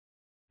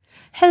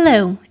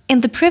Hello!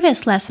 In the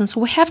previous lessons,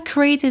 we have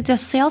created a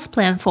sales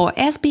plan for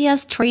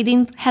SBS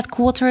trading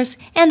headquarters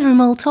and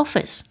remote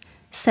office,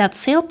 set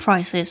sale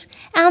prices,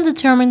 and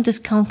determine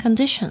discount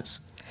conditions.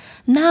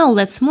 Now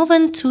let's move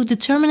on to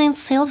determining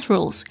sales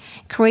rules,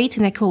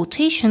 creating a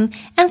quotation,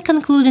 and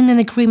concluding an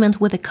agreement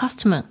with the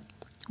customer.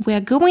 We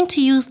are going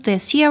to use the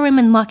CRM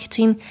and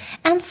marketing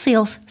and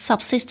sales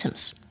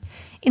subsystems.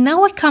 In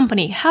our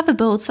company,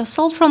 hoverboards are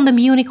sold from the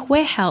Munich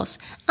warehouse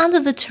under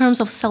the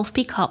terms of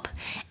self-pickup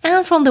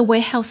and from the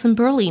warehouse in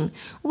Berlin,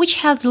 which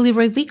has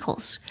delivery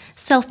vehicles.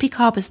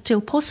 Self-pickup is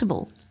still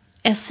possible.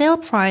 A sale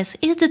price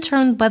is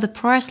determined by the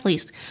price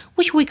list,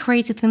 which we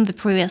created in the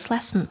previous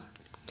lesson.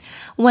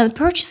 When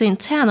purchasing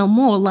 10 or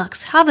more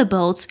Lux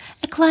hoverboards,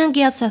 a client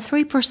gets a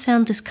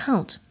 3%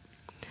 discount.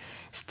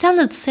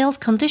 Standard sales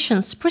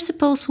conditions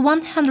presuppose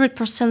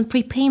 100%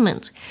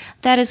 prepayment,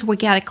 that is, we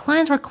get a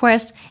client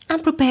request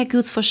and prepare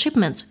goods for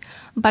shipment,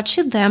 but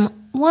ship them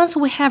once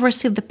we have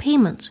received the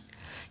payment.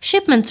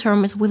 Shipment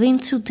term is within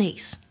 2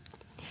 days.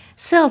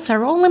 Sales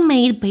are only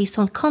made based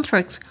on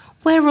contracts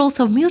where rules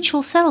of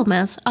mutual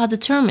settlements are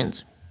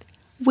determined.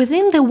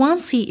 Within the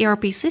 1C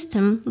ERP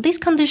system, these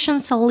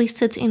conditions are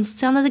listed in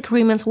standard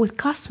agreements with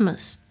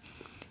customers.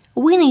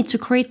 We need to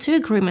create 2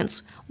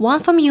 agreements,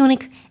 one for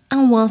Munich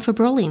and one for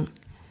Berlin.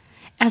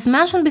 As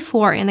mentioned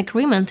before, an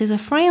agreement is a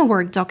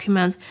framework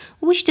document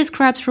which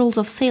describes rules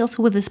of sales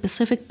with a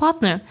specific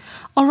partner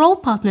or all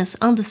partners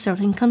under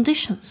certain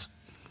conditions.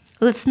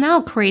 Let's now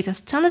create a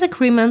standard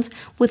agreement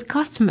with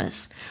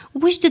customers,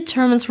 which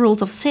determines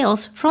rules of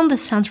sales from the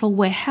central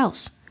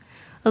warehouse.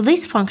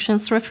 These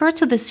functions refer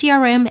to the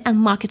CRM and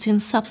marketing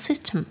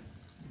subsystem.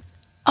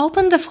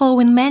 Open the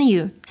following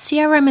menu: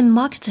 CRM and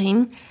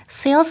marketing,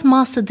 Sales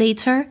Master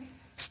Data,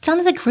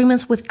 Standard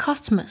Agreements with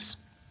Customers.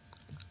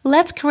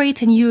 Let's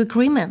create a new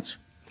agreement.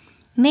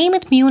 Name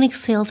it Munich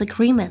Sales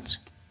Agreement.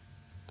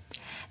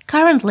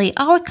 Currently,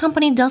 our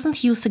company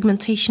doesn't use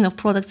segmentation of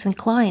products and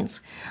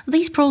clients.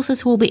 This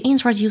process will be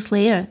introduced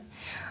later.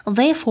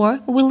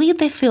 Therefore, we leave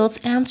the fields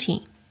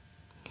empty.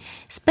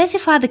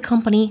 Specify the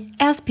company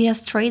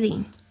SBS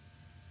Trading.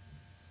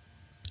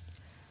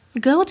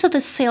 Go to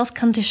the Sales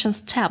Conditions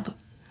tab.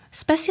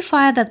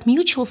 Specify that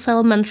mutual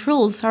settlement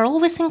rules are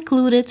always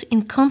included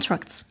in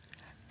contracts.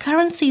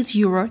 Currency is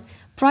euro.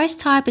 Price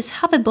type is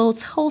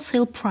hoverboard's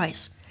wholesale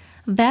price.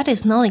 That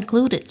is not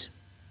included.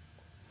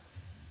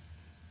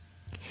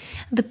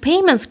 The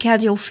payment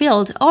schedule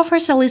field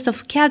offers a list of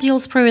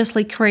schedules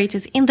previously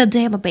created in the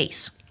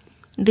database.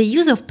 The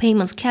use of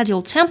payment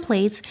schedule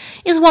templates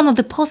is one of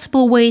the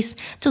possible ways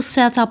to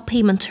set up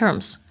payment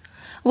terms.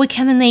 We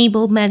can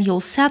enable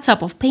manual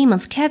setup of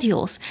payment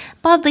schedules,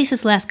 but this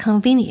is less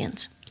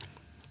convenient.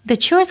 The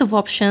choice of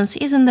options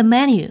is in the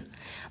menu: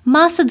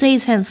 Master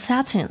Data and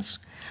Settings,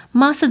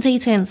 Master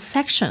Data and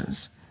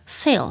Sections,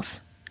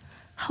 Sales,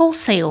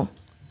 Wholesale.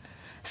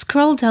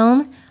 Scroll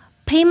down,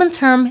 Payment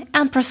Term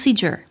and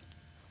Procedure.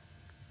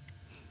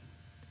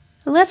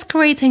 Let's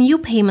create a new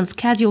payment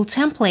schedule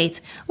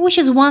template, which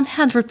is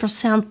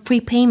 100%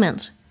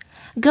 prepayment.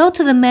 Go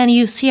to the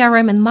menu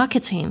CRM and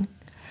Marketing,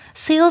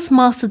 Sales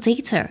Master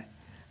Data,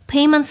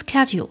 Payment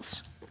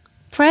Schedules.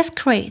 Press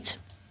Create.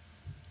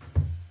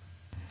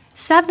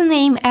 Set the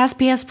name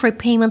SBS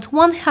Prepayment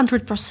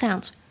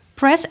 100%.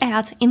 Press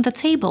Add in the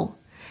table.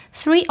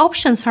 3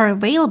 options are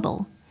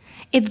available.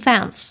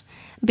 Advance.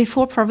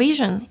 Before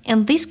provision,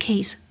 in this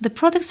case, the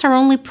products are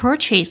only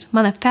purchased,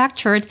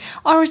 manufactured,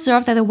 or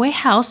reserved at the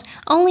warehouse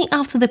only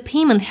after the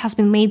payment has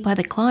been made by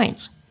the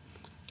client.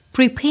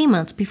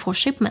 Prepayment before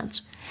shipment.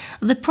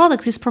 The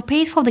product is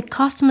prepaid for the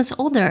customer's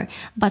order,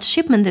 but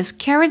shipment is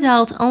carried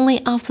out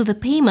only after the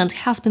payment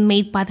has been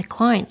made by the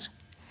client.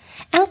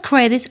 And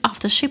credit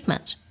after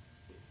shipment.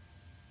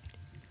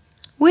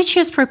 We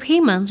choose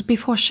prepayment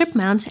before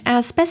shipment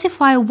and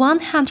specify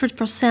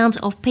 100%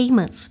 of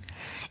payments.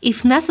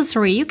 If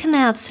necessary, you can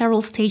add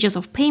several stages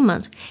of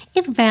payment,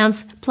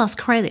 advance plus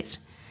credit.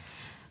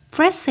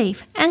 Press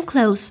Save and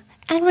Close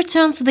and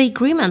return to the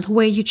agreement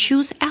where you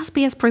choose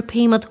SBS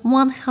Prepayment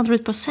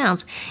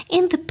 100%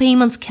 in the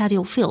Payment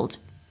Schedule field.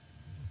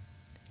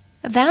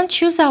 Then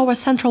choose our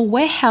central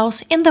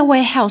warehouse in the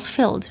Warehouse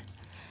field.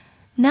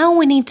 Now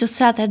we need to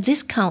set a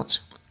discount.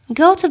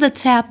 Go to the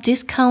tab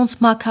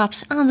Discounts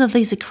Markups under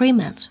this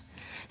agreement.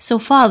 So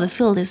far the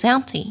field is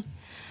empty.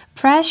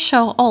 Press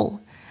Show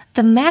All.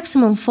 The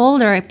maximum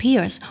folder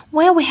appears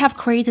where we have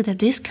created a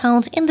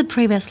discount in the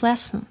previous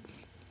lesson.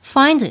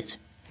 Find it.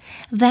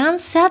 Then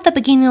set the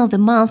beginning of the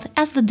month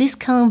as the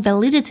discount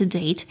validity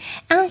date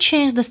and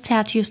change the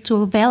status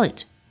to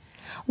valid.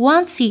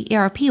 1C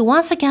ERP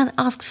once again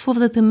asks for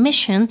the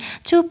permission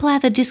to apply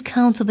the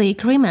discount to the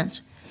agreement.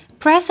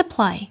 Press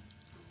Apply.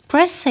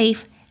 Press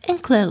Save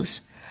and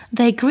Close.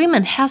 The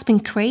agreement has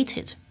been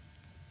created.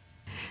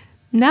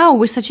 Now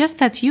we suggest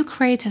that you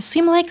create a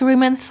similar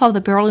agreement for the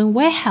Berlin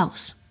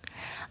warehouse.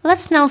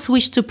 Let's now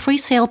switch to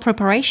pre-sale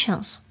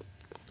preparations.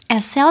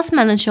 A sales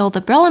manager of the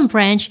Berlin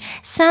branch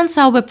sends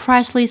our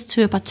price list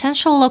to a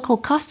potential local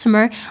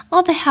customer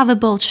of the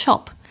hoverboard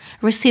shop,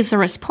 receives a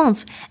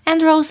response, and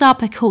draws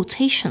up a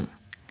quotation.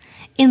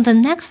 In the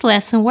next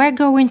lesson, we're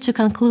going to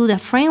conclude a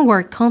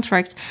framework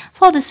contract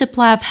for the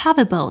supply of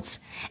heavy boats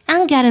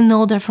and get an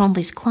order from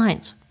this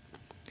client.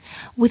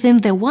 Within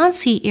the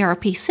 1C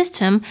ERP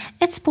system,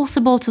 it's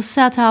possible to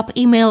set up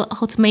email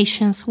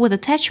automations with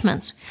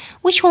attachments,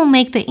 which will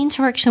make the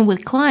interaction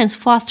with clients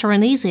faster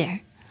and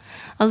easier.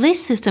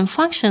 These system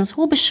functions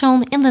will be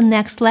shown in the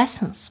next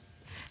lessons.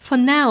 For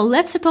now,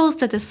 let's suppose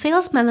that the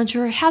sales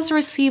manager has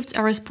received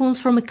a response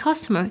from a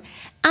customer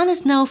and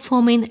is now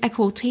forming a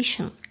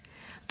quotation.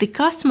 The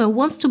customer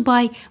wants to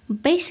buy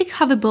basic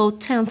heavy boat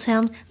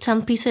 1010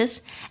 10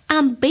 pieces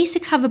and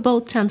basic heavy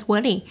boat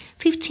 1020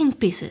 15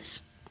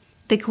 pieces.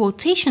 The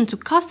quotation to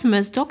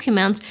customers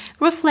document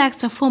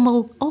reflects a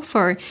formal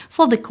offer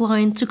for the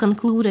client to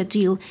conclude a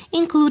deal,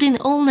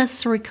 including all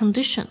necessary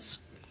conditions.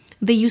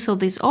 The use of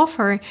this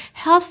offer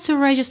helps to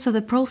register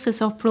the process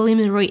of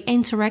preliminary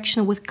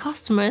interaction with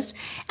customers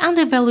and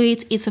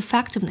evaluate its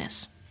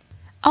effectiveness.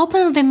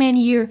 Open the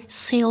menu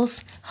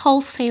Sales,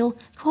 Wholesale,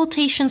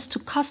 Quotations to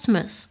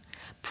Customers.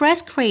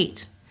 Press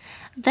Create.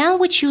 Then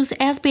we choose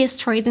SBS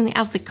Trading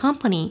as the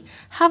company,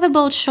 Heavy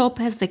Boat Shop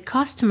as the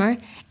customer,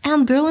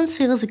 and Berlin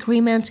Sales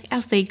Agreement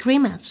as the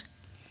agreement.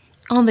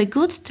 On the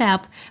Goods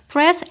tab,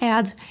 press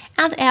Add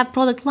and add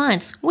product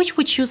lines, which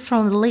we choose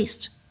from the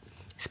list.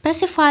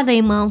 Specify the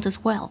amount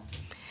as well.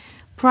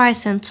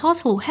 Price and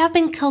total have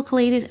been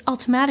calculated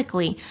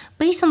automatically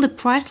based on the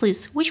price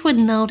list which we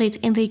noted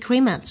in the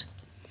agreement.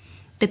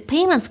 The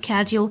payment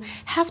schedule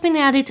has been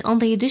added on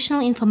the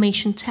Additional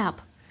Information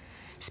tab.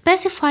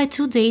 Specify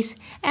 2 days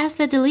as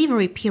the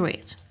delivery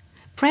period.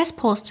 Press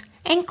Post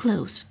and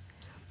close.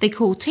 The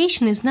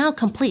quotation is now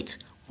complete.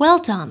 Well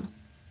done!